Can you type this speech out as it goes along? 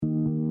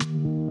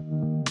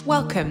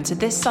Welcome to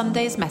this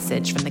Sunday's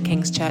message from the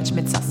King's Church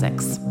Mid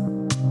Sussex.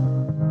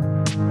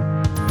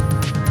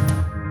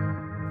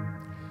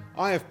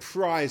 I have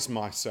prized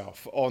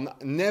myself on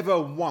never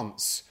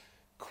once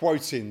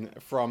quoting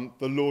from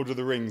The Lord of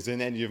the Rings in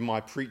any of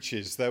my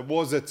preaches. There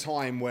was a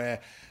time where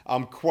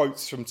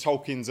quotes from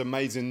Tolkien's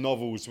amazing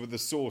novels were the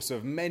source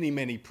of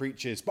many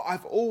preaches, but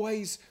I've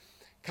always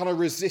kind of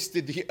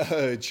resisted the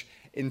urge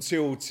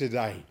until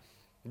today.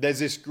 There's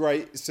this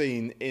great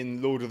scene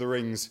in Lord of the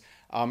Rings.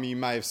 You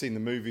may have seen the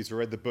movies or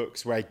read the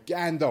books where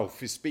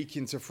Gandalf is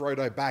speaking to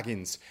Frodo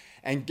Baggins,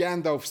 and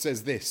Gandalf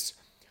says this: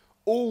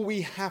 all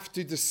we have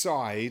to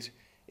decide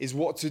is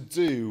what to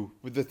do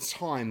with the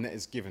time that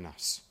is given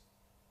us.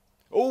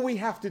 All we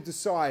have to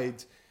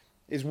decide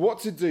is what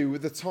to do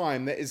with the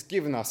time that is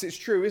given us. It's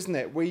true, isn't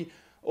it? We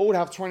all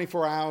have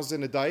 24 hours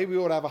in a day. We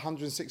all have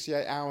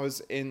 168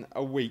 hours in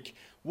a week.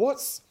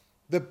 What's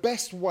the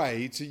best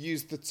way to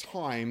use the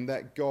time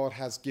that God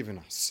has given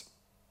us?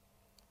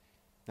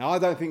 Now, I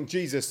don't think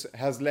Jesus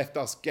has left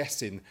us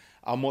guessing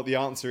what the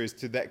answer is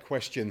to that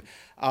question.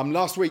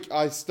 Last week,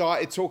 I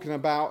started talking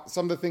about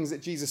some of the things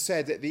that Jesus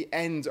said at the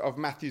end of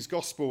Matthew's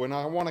Gospel, and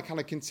I want to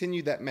kind of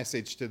continue that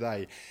message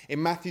today.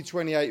 In Matthew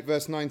 28,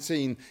 verse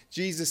 19,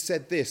 Jesus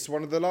said this,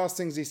 one of the last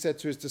things he said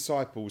to his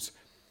disciples: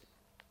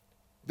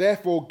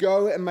 "Therefore,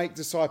 go and make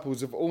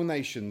disciples of all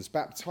nations,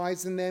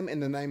 baptizing them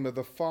in the name of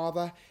the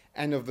Father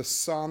and of the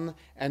Son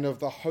and of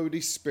the Holy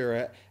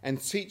Spirit,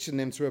 and teaching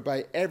them to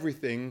obey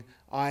everything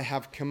I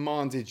have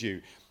commanded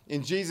you."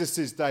 In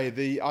Jesus' day,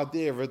 the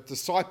idea of a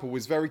disciple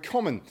was very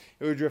common.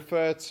 It would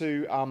refer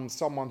to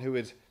someone who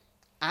would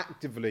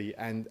actively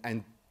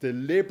and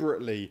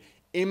deliberately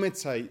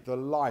imitate the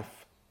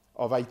life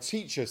of a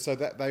teacher so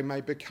that they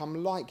may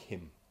become like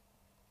him.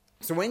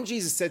 So when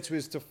Jesus said to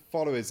his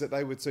followers that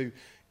they were to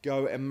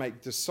go and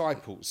make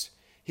disciples,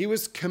 he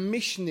was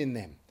commissioning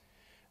them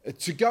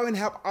to go and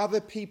help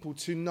other people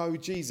to know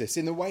Jesus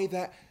in the way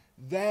that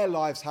their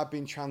lives have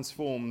been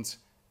transformed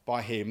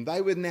by him.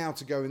 They were now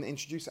to go and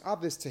introduce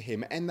others to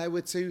him, and they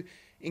were to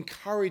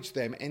encourage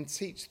them and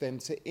teach them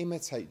to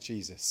imitate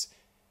Jesus,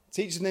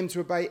 teaching them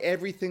to obey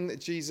everything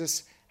that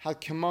Jesus had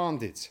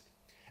commanded.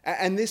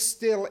 And this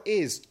still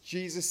is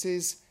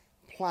Jesus'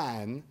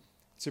 plan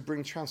to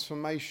bring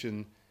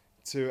transformation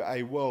to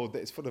a world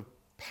that is full of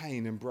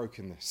pain and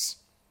brokenness.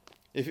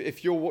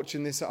 If you're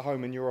watching this at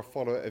home and you're a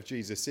follower of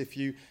Jesus, if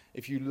you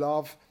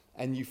love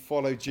and you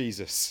follow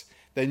Jesus,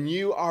 then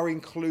you are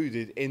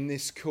included in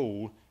this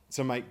call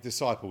to make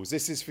disciples.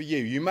 This is for you.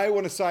 You may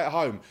want to say at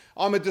home,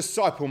 I'm a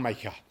disciple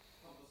maker.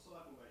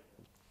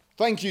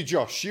 Thank you,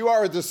 Josh. You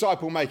are a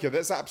disciple maker.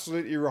 That's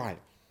absolutely right.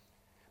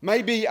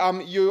 Maybe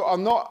you are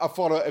not a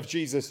follower of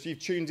Jesus. You've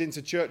tuned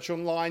into church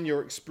online.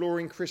 You're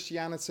exploring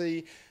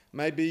Christianity.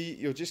 Maybe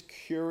you're just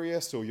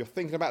curious, or you're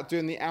thinking about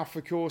doing the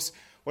Alpha course.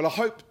 Well, I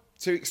hope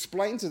to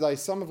explain today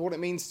some of what it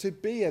means to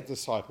be a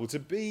disciple, to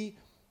be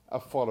a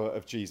follower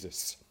of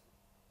Jesus.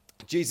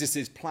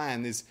 Jesus'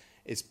 plan is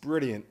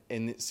brilliant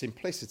in its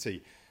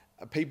simplicity.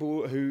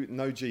 People who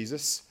know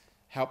Jesus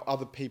help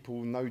other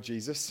people know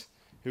Jesus,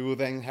 who will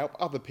then help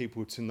other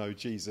people to know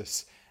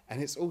Jesus.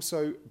 And it's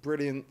also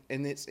brilliant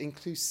in its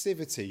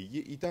inclusivity.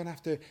 You don't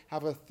have to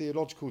have a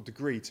theological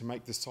degree to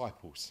make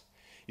disciples.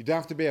 You don't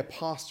have to be a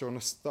pastor on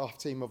a staff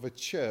team of a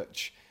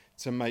church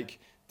to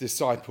make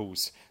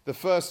disciples. The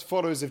first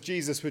followers of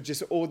Jesus were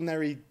just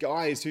ordinary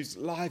guys whose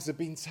lives had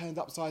been turned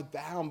upside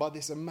down by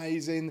this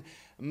amazing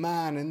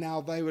man, and now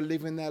they were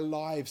living their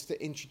lives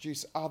to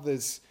introduce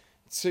others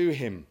to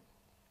him.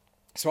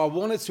 So I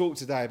want to talk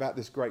today about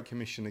this Great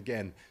Commission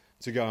again,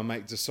 to go and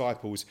make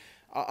disciples.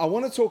 I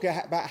want to talk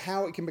about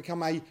how it can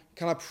become a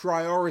kind of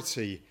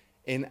priority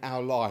in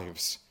our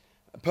lives.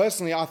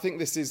 Personally, I think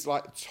this is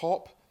like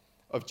top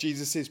of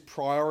Jesus'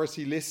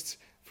 priority list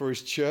for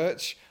his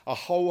church. I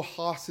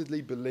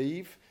wholeheartedly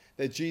believe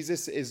that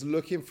Jesus is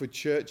looking for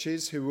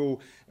churches who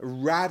will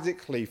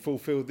radically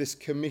fulfill this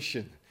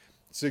commission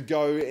to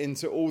go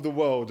into all the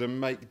world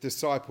and make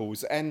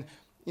disciples. And,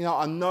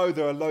 I know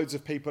there are loads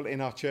of people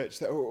in our church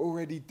that are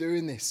already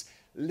doing this,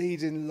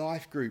 leading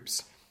life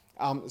groups,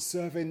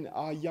 serving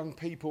our young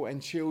people and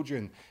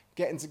children,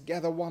 getting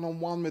together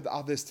one-on-one with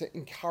others to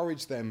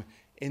encourage them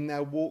in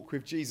their walk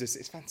with Jesus.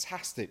 It's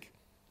fantastic.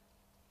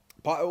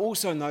 But I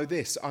also know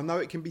this. I know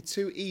it can be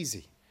too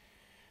easy,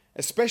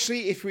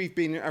 especially if we've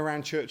been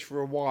around church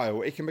for a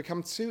while. It can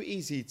become too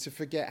easy to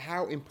forget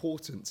how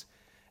important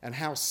and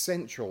how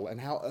central and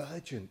how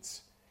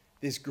urgent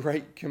this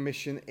Great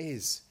Commission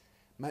is.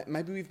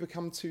 Maybe we've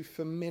become too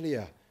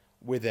familiar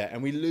with it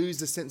and we lose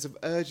the sense of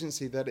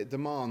urgency that it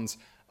demands.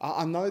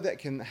 I know that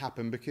can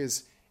happen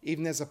because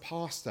even as a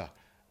pastor,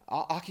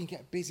 I can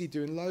get busy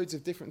doing loads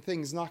of different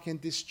things, and I can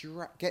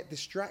get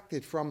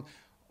distracted from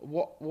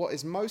what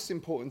is most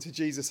important to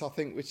Jesus, I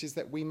think, which is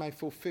that we may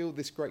fulfill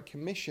this Great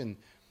Commission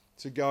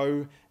to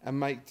go and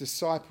make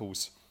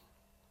disciples.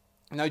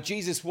 Now,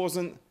 Jesus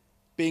wasn't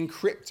being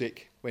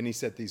cryptic when he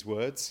said these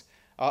words.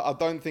 I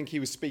don't think he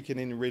was speaking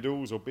in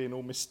riddles or being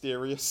all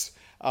mysterious.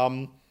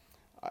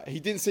 He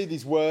didn't say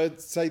these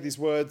words so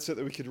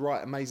that we could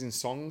write amazing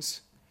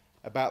songs.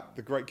 about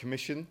the Great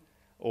Commission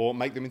or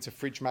make them into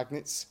fridge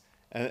magnets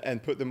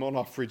and put them on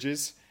our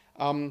fridges.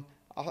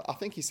 I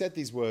think he said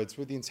these words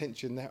with the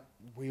intention that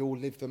we all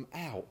live them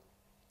out.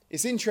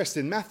 It's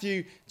interesting,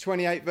 Matthew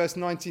 28 verse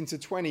 19 to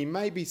 20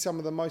 may be some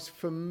of the most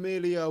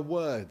familiar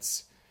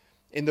words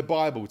in the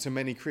Bible to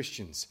many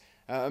Christians.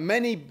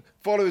 Many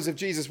followers of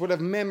Jesus would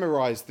have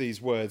memorized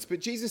these words, but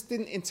Jesus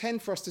didn't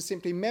intend for us to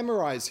simply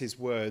memorize his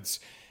words.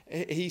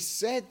 He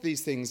said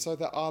these things so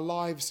that our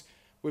lives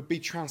would be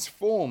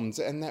transformed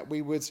and that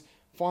we would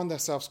find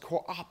ourselves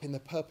caught up in the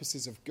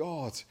purposes of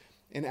God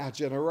in our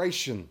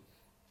generation.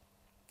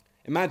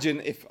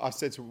 Imagine if I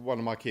said to one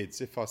of my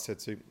kids, if I said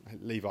to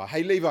Levi,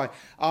 hey Levi,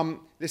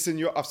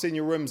 listen, I've seen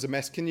your room's a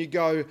mess. Can you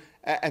go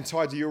and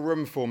tidy your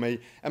room for me?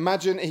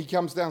 Imagine he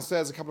comes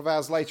downstairs a couple of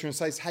hours later and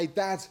says, hey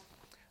Dad,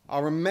 I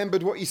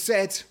remembered what you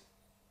said.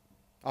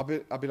 I'll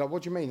be like,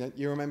 what do you mean?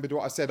 You remembered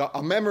what I said?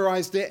 I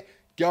memorized it.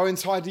 Go and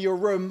tidy your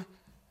room.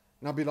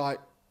 And I'll be like,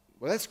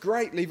 well, that's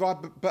great, Levi,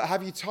 but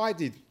have you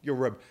tidied your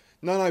room?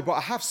 No, but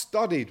I have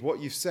studied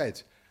what you've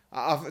said.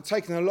 I've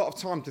taken a lot of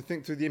time to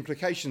think through the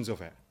implications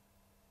of it.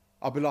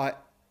 I'll be like,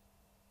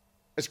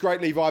 it's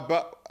great, Levi,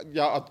 but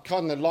yeah, I'd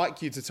kind of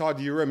like you to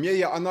tidy your room.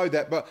 Yeah, I know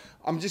that, but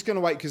I'm just going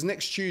to wait because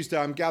next Tuesday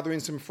I'm gathering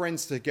some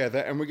friends together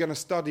and we're going to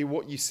study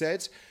what you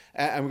said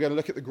and we're going to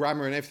look at the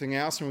grammar and everything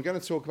else and we're going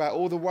to talk about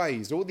all the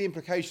ways, all the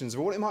implications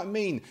of what it might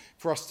mean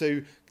for us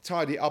to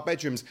tidy our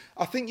bedrooms.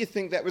 I think you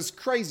think that was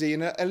crazy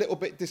and a little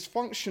bit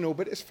dysfunctional,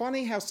 but it's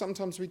funny how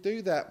sometimes we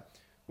do that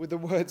with the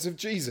words of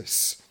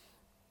Jesus.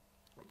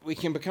 We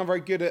can become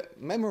very good at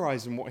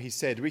memorizing what he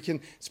said. We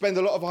can spend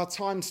a lot of our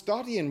time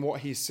studying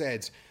what he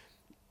said.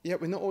 Yet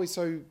we're not always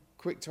so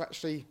quick to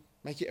actually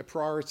make it a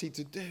priority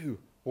to do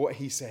what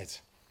he said.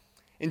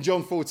 In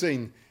John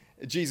 14,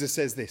 Jesus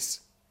says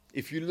this,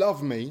 if you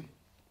love me,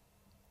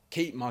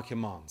 keep my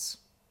commands.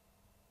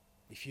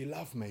 If you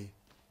love me,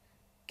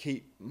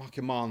 keep my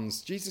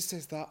commands. Jesus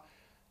says that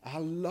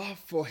our love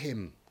for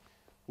him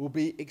will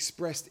be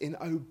expressed in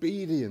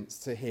obedience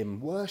to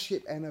him.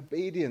 Worship and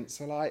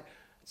obedience are like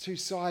two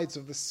sides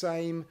of the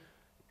same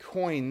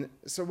coin.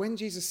 So when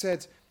Jesus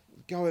said,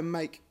 go and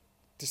make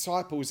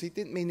disciples, he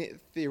didn't mean it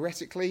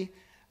theoretically.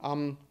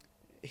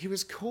 He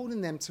was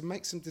calling them to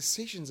make some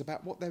decisions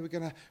about what they were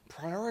going to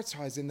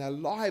prioritize in their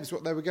lives,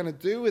 what they were going to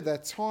do with their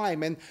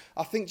time. And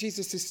I think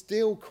Jesus is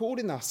still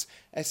calling us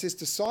as his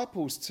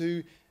disciples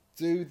to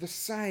do the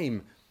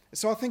same.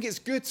 So I think it's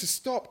good to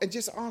stop and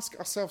just ask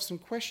ourselves some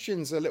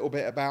questions a little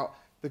bit about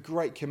the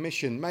Great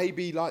Commission.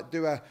 Maybe like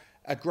do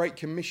a Great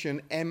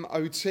Commission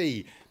MOT.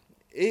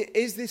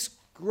 Is this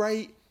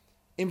great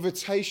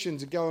invitation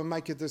to go and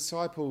make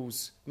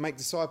disciples,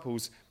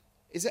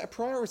 is it a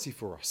priority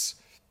for us?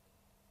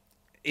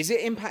 Is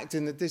it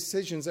impacting the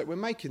decisions that we're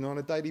making on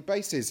a daily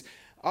basis?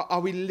 Are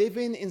we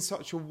living in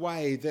such a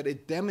way that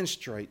it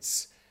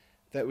demonstrates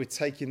that we're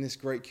taking this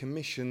Great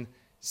Commission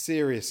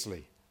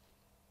seriously?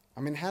 I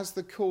mean, has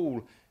the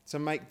call to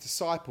make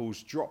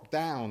disciples drop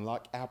down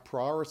like our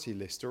priority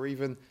list or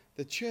even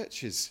the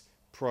church's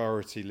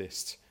priority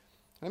list?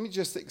 Let me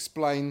just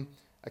explain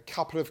a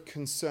couple of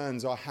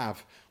concerns I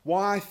have.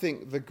 Why I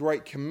think the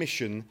Great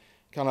Commission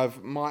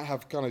might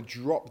have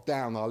dropped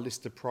down our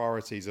list of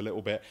priorities a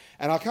little bit.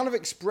 And I kind of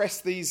express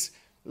these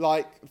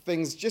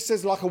things just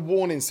as like a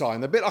warning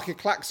sign, a bit like a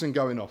klaxon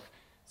going off.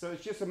 So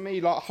it's just me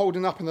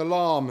holding up an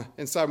alarm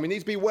and saying we need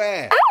to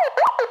beware.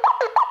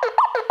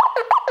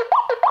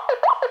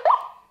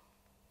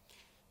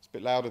 It's a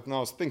bit louder than I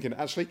was thinking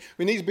actually.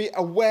 We need to be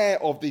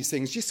aware of these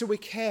things just so we're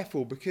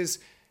careful because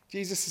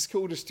Jesus has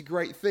called us to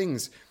great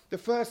things. The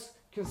first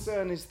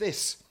concern is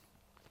this: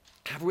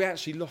 have we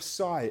actually lost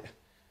sight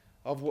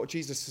of what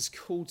Jesus has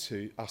called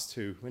us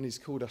to when he's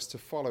called us to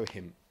follow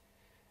him?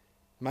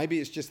 Maybe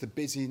it's just the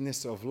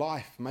busyness of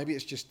life. Maybe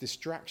it's just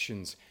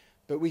distractions.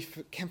 But we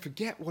can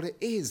forget what it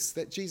is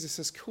that Jesus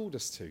has called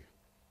us to.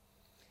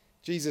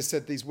 Jesus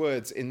said these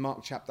words in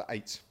Mark chapter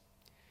 8.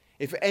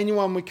 If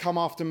anyone would come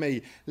after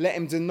me, let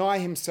him deny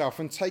himself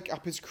and take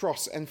up his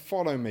cross and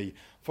follow me.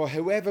 For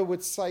whoever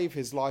would save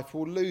his life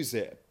will lose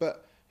it.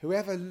 But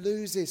whoever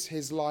loses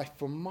his life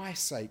for my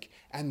sake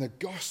and the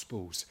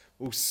gospel's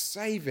will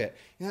save it.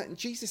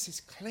 Jesus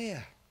is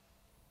clear.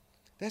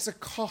 There's a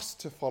cost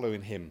to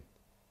following him.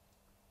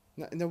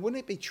 Now, wouldn't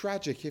it be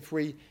tragic if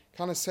we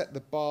kind of set the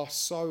bar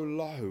so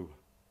low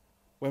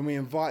when we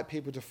invite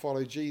people to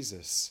follow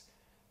Jesus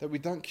that we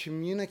don't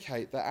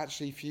communicate that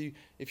actually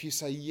if you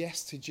say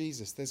yes to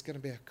Jesus, there's going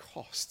to be a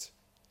cost?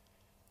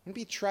 Wouldn't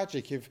it be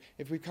tragic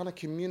if we kind of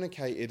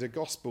communicated a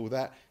gospel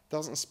that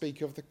doesn't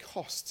speak of the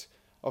cost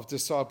of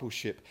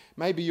discipleship?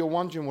 Maybe you're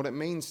wondering what it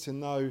means to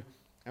know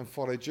and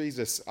follow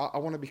Jesus. I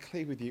want to be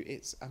clear with you.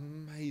 It's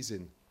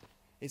amazing.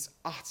 It's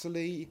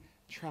utterly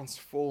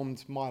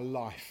transformed my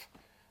life.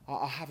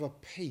 I have a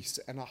peace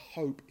and a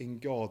hope in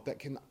God that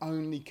can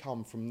only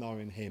come from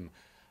knowing him.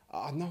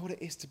 I know what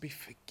it is to be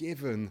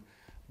forgiven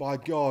by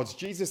God.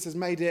 Jesus has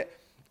made it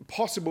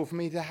possible for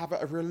me to have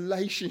a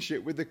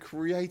relationship with the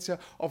creator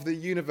of the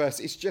universe.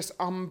 It's just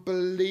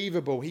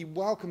unbelievable. He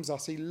welcomes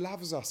us. He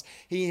loves us.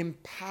 He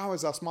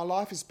empowers us. My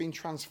life has been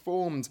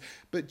transformed.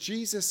 But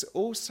Jesus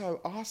also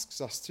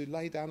asks us to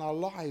lay down our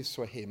lives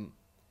for him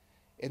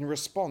in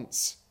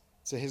response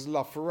to his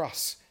love for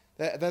us.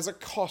 There's a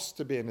cost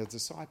to being a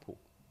disciple.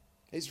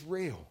 It's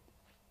real.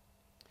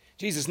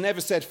 Jesus never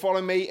said, follow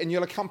me and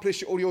you'll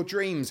accomplish all your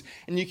dreams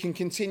and you can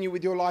continue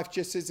with your life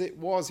just as it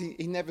was.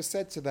 He never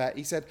said to that.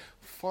 He said,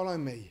 follow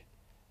me.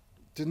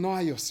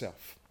 Deny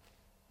yourself.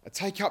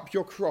 Take up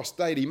your cross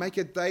daily. Make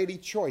a daily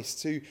choice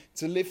to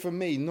live for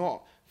me,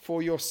 not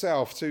for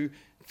yourself. To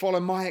follow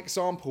my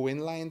example in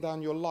laying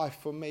down your life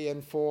for me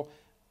and for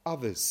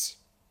others.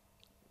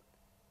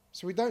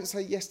 So we don't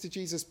say yes to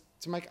Jesus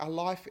to make our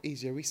life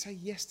easier. We say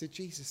yes to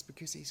Jesus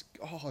because he's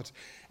God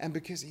and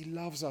because he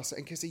loves us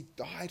and because he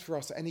died for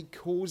us and he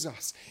calls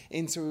us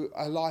into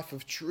a life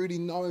of truly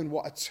knowing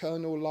what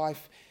eternal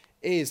life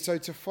is. So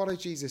to follow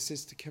Jesus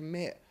is to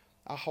commit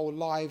our whole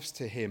lives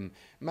to him.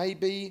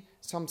 Maybe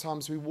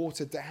sometimes we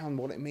water down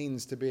what it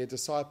means to be a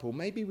disciple.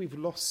 Maybe we've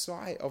lost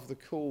sight of the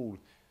call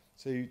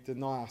to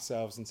deny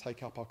ourselves and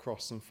take up our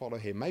cross and follow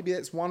him. Maybe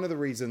that's one of the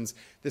reasons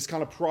this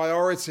kind of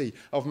priority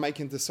of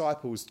making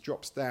disciples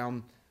drops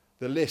down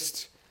the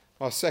list.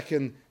 My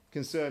second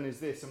concern is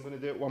this. I'm going to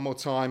do it one more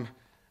time.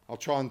 I'll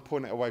try and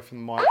point it away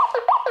from the mic.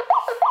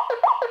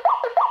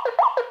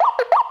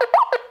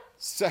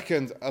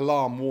 Second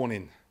alarm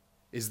warning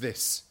is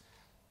this.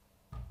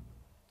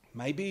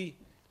 Maybe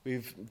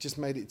we've just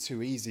made it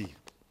too easy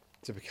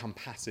to become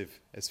passive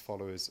as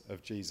followers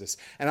of Jesus.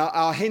 And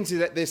I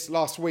hinted at this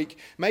last week.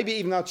 Maybe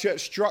even our church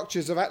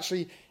structures have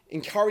actually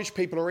encouraged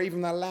people or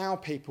even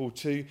allowed people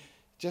to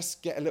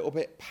just get a little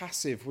bit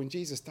passive when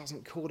Jesus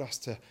doesn't call us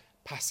to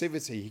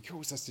passivity. He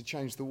calls us to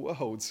change the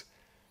world.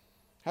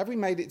 Have we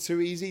made it too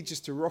easy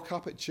just to rock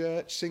up at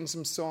church, sing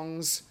some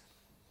songs,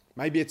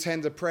 maybe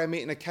attend a prayer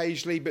meeting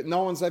occasionally, but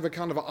no one's ever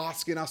kind of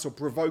asking us or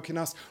provoking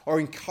us or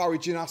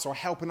encouraging us or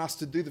helping us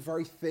to do the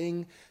very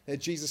thing that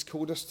Jesus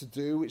called us to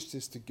do, which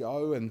is to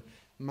go and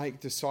make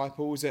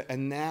disciples.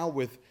 And now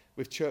with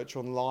church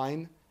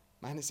online,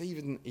 man, it's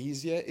even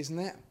easier, isn't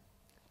it?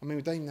 I mean,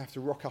 we don't even have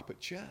to rock up at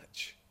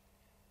church.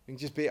 We can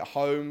just be at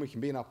home. We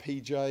can be in our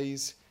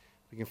PJs.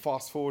 We can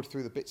fast forward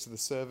through the bits of the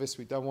service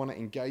we don't want to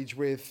engage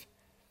with.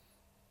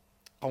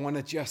 I want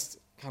to just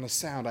kind of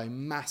sound a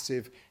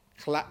massive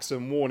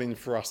klaxon warning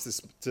for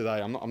us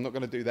today. I'm not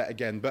going to do that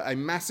again, but a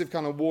massive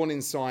kind of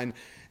warning sign.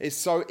 It's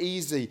so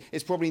easy.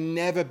 It's probably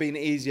never been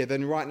easier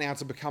than right now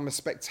to become a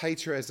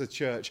spectator as a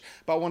church.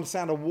 But I want to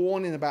sound a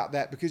warning about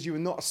that because you are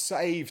not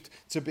saved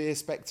to be a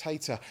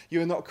spectator.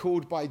 You are not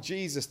called by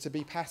Jesus to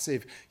be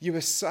passive. You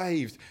are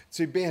saved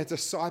to be a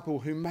disciple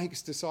who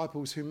makes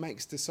disciples who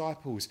makes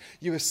disciples.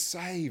 You are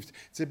saved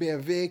to be a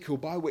vehicle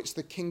by which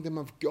the kingdom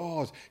of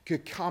God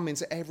could come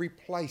into every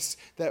place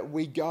that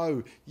we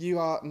go. You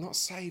are not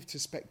saved to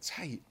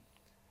spectate,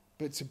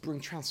 but to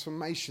bring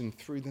transformation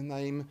through the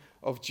name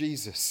of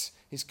Jesus.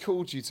 He's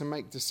called you to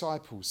make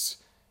disciples.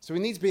 So we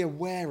need to be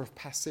aware of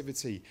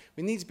passivity.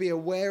 We need to be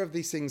aware of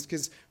these things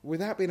because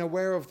without being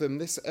aware of them,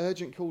 this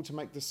urgent call to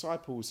make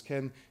disciples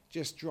can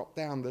just drop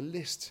down the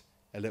list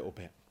a little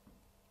bit.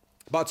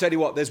 But I'll tell you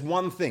what, there is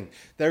one thing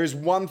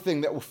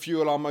that will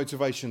fuel our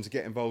motivation to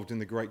get involved in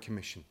the Great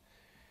Commission.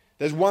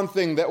 There's one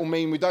thing that will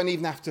mean we don't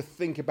even have to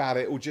think about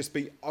it. It will just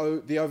be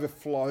the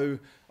overflow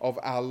of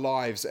our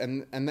lives.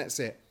 And that's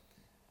it.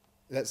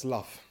 That's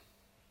love.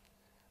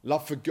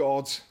 Love for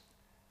God.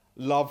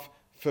 Love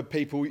for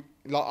people.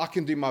 Like, I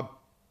can do my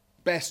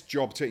best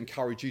job to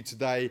encourage you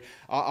today.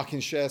 I can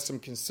share some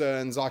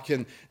concerns. I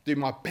can do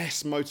my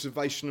best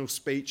motivational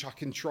speech. I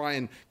can try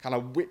and kind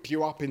of whip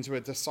you up into a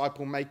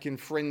disciple-making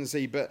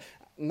frenzy. But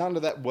none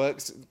of that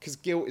works because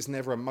guilt is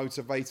never a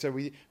motivator.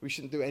 We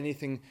shouldn't do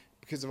anything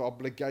because of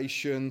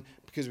obligation,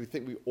 because we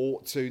think we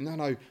ought to.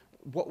 No.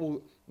 What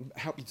will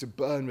help you to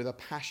burn with a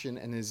passion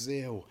and a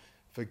zeal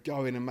for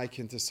going and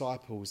making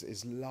disciples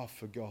is love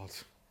for God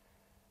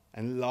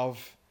and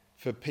love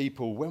for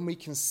people. When we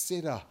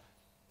consider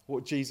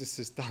what Jesus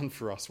has done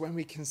for us, when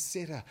we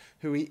consider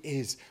who he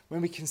is,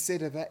 when we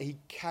consider that he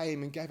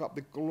came and gave up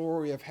the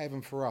glory of heaven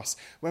for us,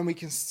 when we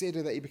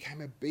consider that he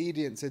became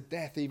obedient to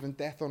death, even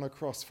death on a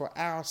cross for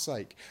our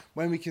sake,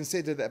 when we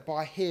consider that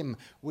by him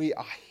we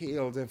are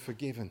healed and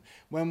forgiven,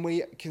 when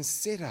we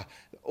consider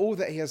all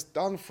that he has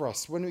done for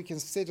us, when we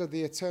consider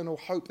the eternal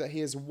hope that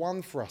he has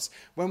won for us,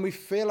 when we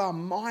fill our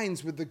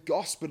minds with the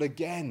gospel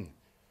again,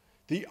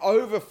 the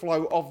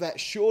overflow of that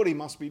surely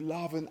must be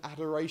love and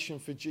adoration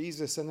for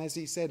Jesus. And as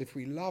he said, if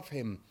we love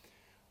him,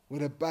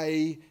 we'll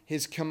obey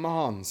his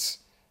commands.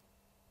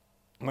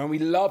 When we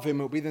love him,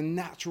 it will be the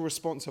natural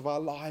response of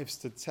our lives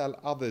to tell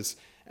others.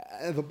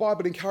 The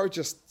Bible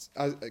encourages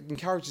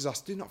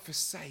us, do not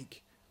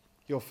forsake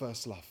your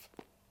first love.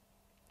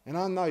 And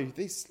I know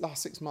these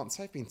last 6 months,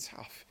 they've been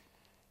tough.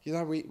 You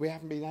know, we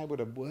haven't been able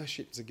to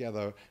worship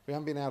together. We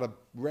haven't been able to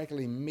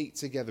regularly meet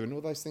together. And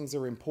all those things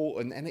are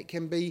important. And it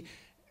can be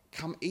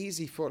come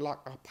easy for like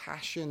our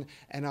passion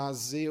and our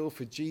zeal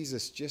for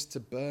Jesus just to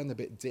burn a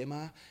bit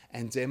dimmer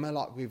and dimmer,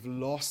 like we've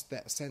lost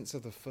that sense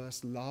of the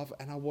first love.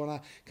 And I want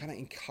to kind of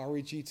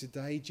encourage you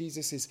today.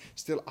 Jesus is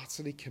still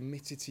utterly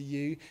committed to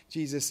you.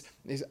 Jesus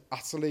is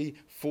utterly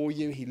for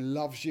you. He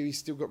loves you. He's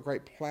still got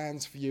great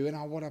plans for you. And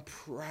I want to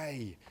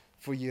pray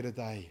for you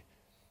today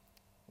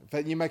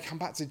that you may come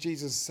back to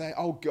Jesus and say,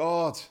 oh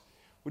God,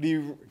 would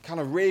you kind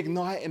of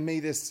reignite in me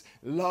this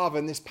love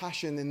and this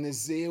passion and this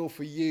zeal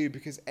for you,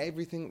 because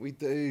everything we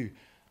do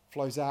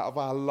flows out of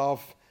our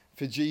love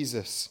for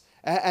Jesus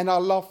and our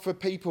love for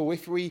people.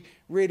 If we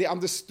really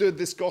understood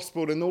this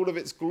gospel and all of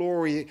its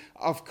glory,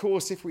 of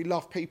course, if we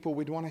love people,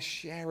 we'd want to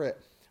share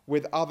it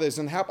with others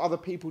and help other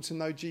people to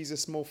know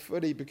Jesus more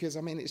fully, because,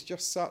 I mean, it's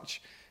just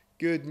such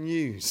good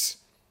news.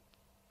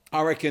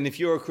 I reckon if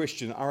you're a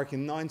Christian, I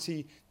reckon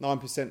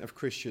 99% of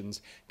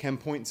Christians can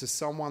point to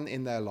someone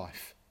in their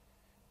life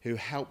who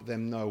helped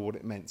them know what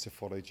it meant to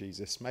follow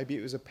Jesus. Maybe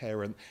it was a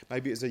parent,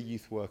 maybe it was a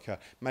youth worker,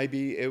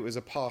 maybe it was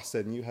a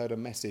pastor and you heard a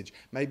message,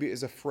 maybe it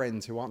was a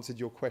friend who answered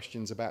your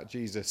questions about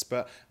Jesus.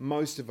 But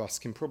most of us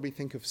can probably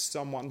think of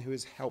someone who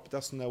has helped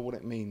us know what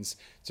it means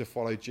to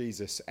follow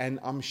Jesus. And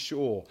I'm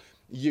sure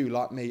you,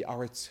 like me,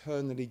 are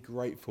eternally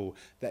grateful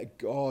that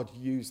God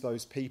used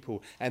those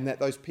people and that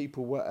those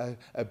people were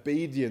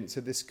obedient to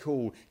this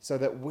call so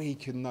that we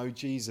can know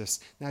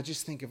Jesus. Now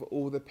just think of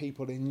all the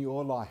people in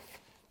your life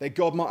that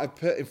God might have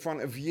put in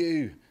front of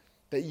you,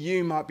 that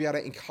you might be able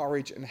to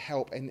encourage and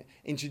help and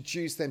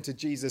introduce them to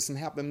Jesus and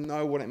help them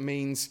know what it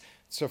means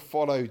to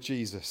follow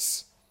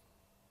Jesus.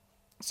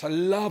 So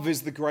love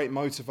is the great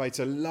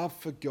motivator, love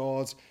for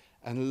God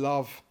and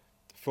love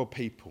for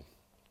people.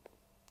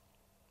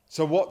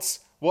 So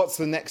what's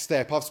the next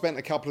step? I've spent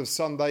a couple of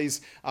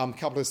Sundays, a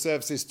couple of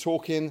services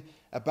talking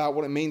about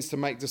what it means to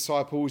make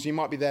disciples. You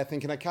might be there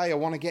thinking, okay, I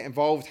want to get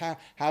involved.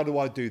 How do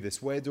I do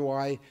this? Where do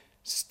I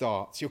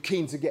start? You're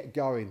keen to get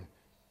going.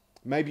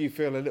 Maybe you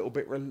feel a little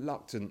bit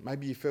reluctant.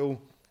 Maybe you feel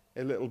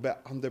a little bit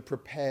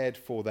underprepared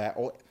for that,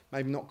 or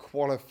maybe not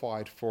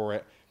qualified for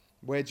it.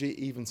 Where do you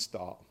even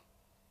start?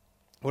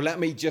 Well, let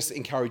me just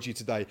encourage you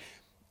today.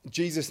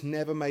 Jesus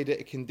never made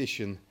it a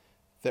condition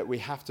that we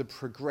have to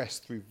progress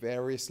through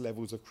various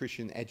levels of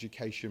Christian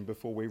education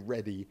before we're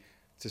ready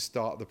to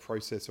start the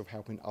process of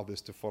helping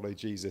others to follow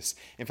Jesus.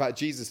 In fact,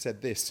 Jesus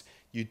said this,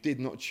 "You did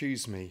not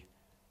choose me,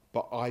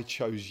 but I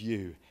chose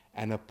you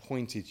and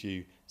appointed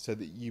you so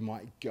that you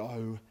might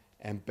go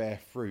and bear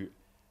fruit."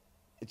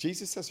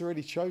 Jesus has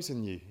already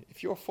chosen you.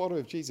 If you're a follower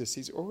of Jesus,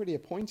 he's already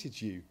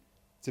appointed you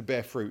to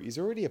bear fruit. He's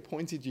already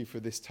appointed you for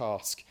this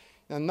task.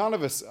 Now, none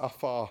of us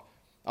are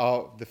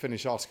the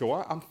finished article.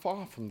 I'm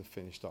far from the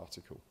finished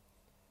article.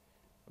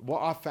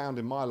 What I've found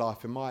in my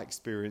life, in my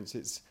experience,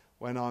 it's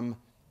when I'm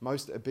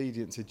most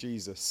obedient to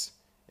Jesus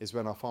is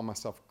when I find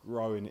myself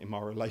growing in my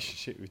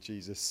relationship with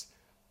Jesus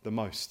the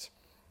most.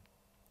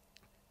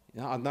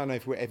 I don't know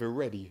if we're ever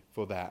ready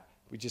for that.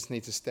 We just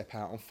need to step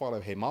out and follow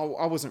him.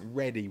 I wasn't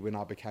ready when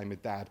I became a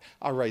dad.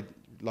 I read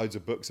loads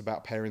of books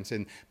about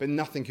parenting, but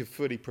nothing could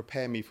fully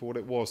prepare me for what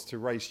it was to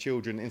raise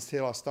children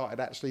until I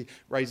started actually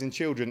raising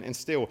children. And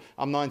still,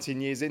 I'm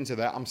 19 years into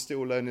that. I'm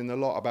still learning a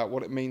lot about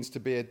what it means to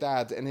be a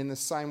dad. And in the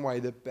same way,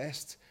 the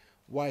best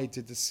way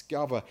to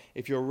discover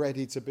if you're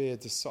ready to be a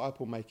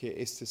disciple maker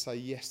is to say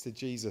yes to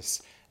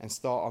Jesus and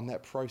start on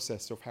that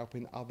process of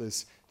helping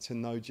others to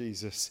know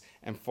Jesus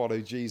and follow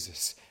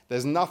Jesus.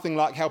 There's nothing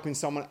like helping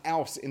someone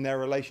else in their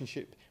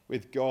relationship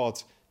with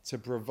God to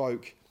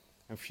provoke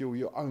and fuel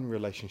your own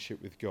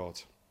relationship with God.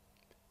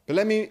 But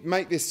let me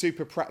make this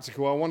super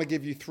practical. I want to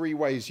give you 3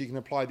 ways you can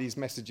apply these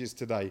messages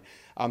today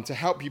to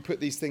help you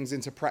put these things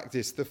into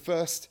practice. The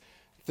first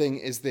thing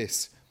is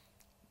this: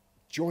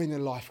 join a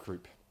life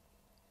group.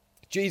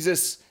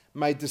 Jesus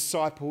made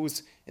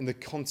disciples in the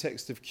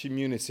context of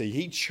community.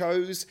 He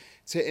chose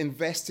to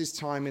invest his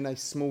time in a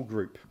small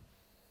group.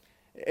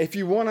 If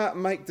you want to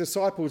make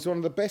disciples, one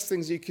of the best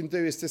things you can do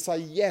is to say,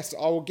 yes,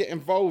 I will get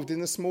involved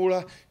in a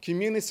smaller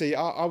community.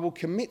 I will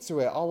commit to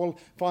it. I will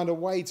find a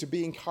way to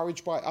be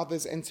encouraged by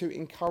others and to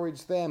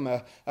encourage them,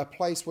 a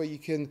place where you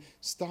can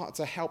start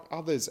to help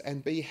others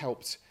and be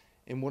helped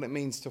in what it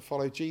means to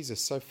follow Jesus.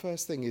 So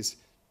first thing is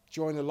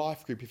join a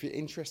life group. If you're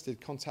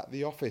interested, contact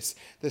the office.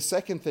 The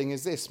second thing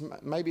is this: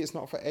 maybe it's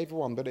not for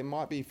everyone, but it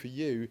might be for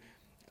you.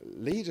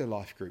 Lead a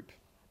life group.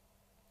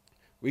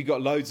 We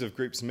got loads of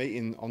groups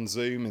meeting on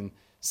Zoom, and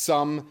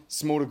some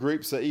smaller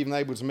groups are even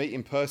able to meet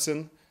in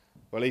person.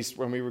 Well, at least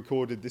when we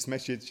recorded this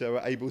message, they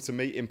were able to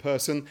meet in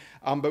person.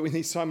 But we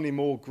need so many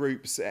more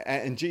groups.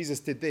 And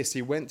Jesus did this.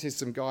 He went to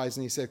some guys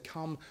and he said,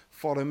 come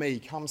follow me.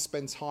 Come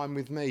spend time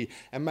with me.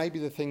 And maybe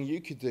the thing you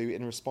could do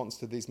in response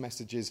to these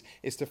messages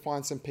is to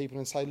find some people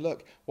and say,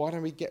 look, why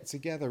don't we get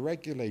together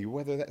regularly,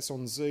 whether that's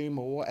on Zoom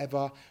or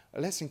whatever.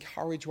 Let's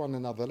encourage one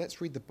another.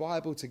 Let's read the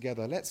Bible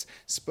together. Let's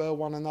spur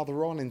one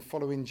another on in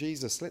following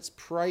Jesus. Let's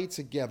pray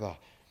together.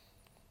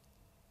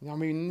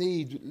 We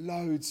need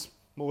loads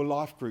more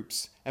life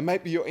groups. And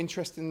maybe you're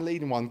interested in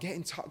leading one. Get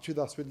in touch with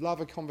us. We'd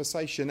love a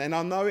conversation. And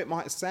I know it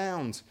might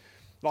sound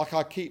like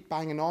I keep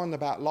banging on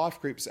about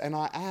life groups, and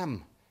I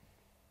am.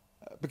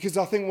 Because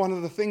I think one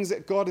of the things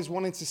that God is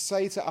wanting to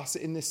say to us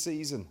in this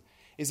season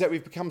is that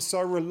we've become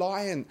so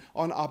reliant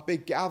on our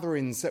big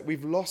gatherings that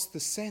we've lost the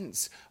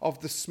sense of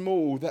the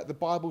small that the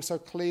Bible so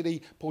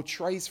clearly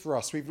portrays for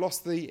us. We've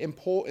lost the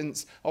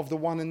importance of the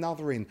one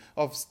another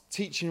of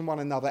teaching one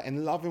another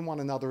and loving one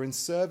another and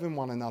serving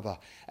one another.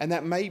 And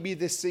that maybe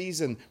this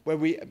season where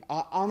we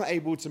are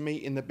unable to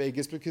meet in the big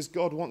is because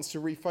God wants to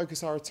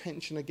refocus our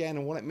attention again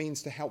on what it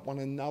means to help one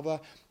another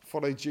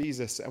follow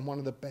Jesus. And one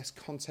of the best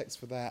contexts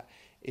for that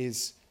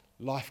is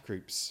life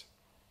groups.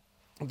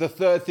 The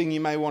third thing you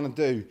may want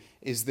to do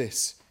is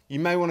this. You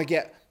may want to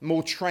get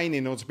more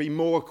training or to be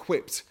more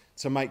equipped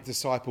to make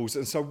disciples.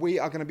 And so we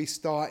are going to be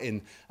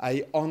starting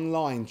an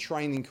online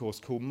training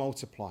course called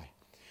Multiply.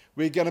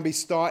 We're going to be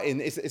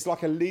starting, it's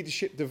like a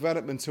leadership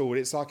development tool.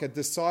 It's like a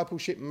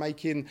discipleship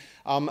making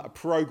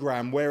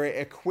program where it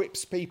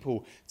equips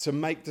people to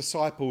make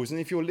disciples.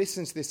 And if you're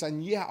listening to this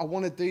saying, yeah, I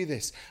want to do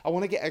this. I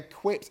want to get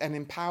equipped and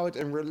empowered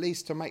and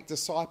released to make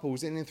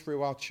disciples in and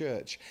through our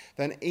church,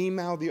 then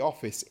email the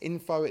office,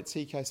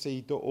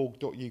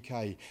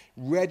 info@tkc.org.uk.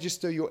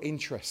 Register your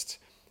interest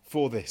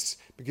for this,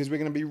 because we're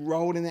going to be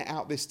rolling it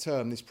out this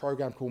term, this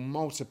program called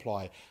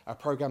Multiply, a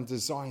program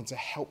designed to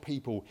help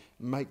people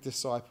make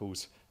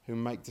disciples who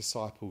make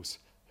disciples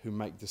who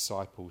make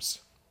disciples.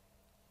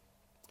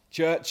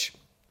 Church,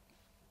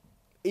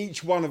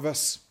 each one of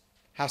us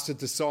has to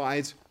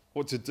decide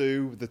what to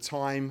do with the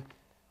time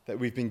that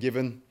we've been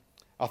given.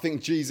 I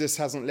think Jesus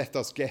hasn't left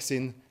us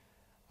guessing.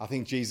 I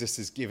think Jesus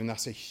has given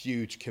us a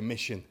huge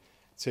commission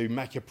to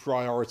make a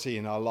priority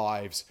in our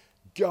lives.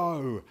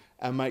 Go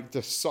and make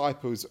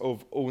disciples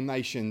of all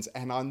nations.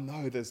 And I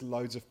know there's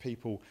loads of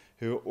people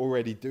who are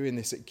already doing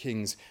this at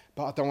King's,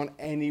 but I don't want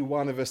any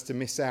one of us to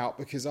miss out,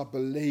 because I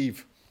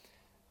believe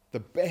the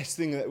best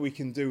thing that we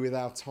can do with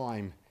our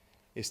time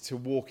is to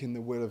walk in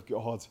the will of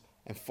God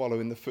and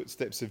follow in the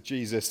footsteps of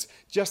Jesus.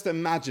 Just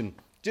imagine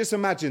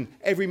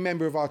every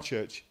member of our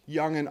church,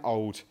 young and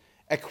old,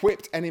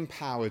 equipped and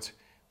empowered,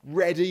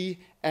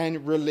 ready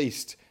and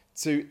released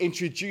to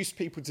introduce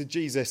people to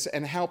Jesus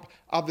and help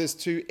others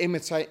to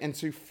imitate and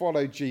to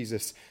follow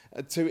Jesus,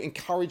 to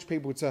encourage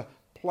people to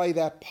play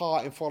their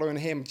part in following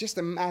him. Just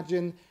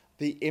imagine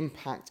the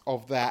impact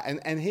of that.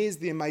 And here's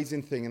the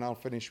amazing thing, and I'll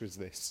finish with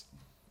this.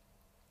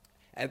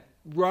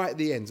 Right at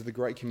the end of the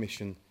Great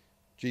Commission,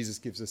 Jesus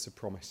gives us a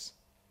promise.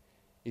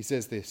 He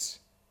says this,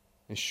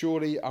 and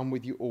surely I'm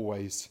with you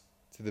always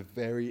to the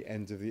very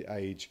end of the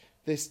age.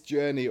 This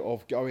journey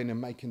of going and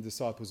making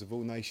disciples of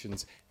all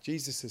nations,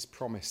 Jesus has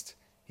promised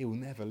he will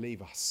never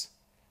leave us.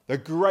 The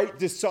great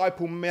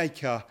disciple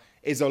maker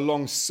is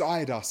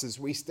alongside us as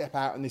we step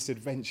out on this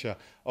adventure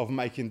of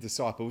making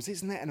disciples.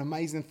 Isn't that an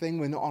amazing thing?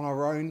 We're not on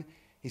our own.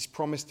 He's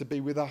promised to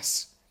be with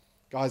us.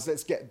 Guys,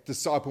 let's get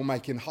disciple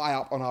making high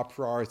up on our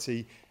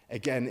priority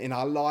again in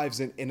our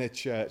lives and in a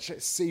church.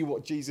 Let's see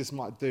what Jesus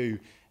might do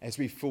as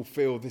we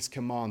fulfill this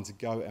command to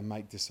go and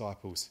make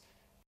disciples.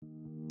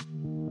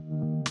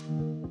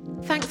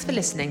 Thanks for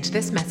listening to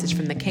this message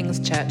from the King's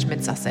Church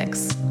Mid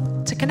Sussex.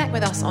 To connect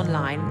with us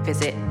online,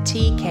 visit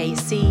tkc.org.uk.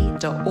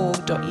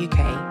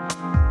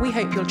 We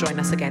hope you'll join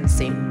us again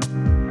soon.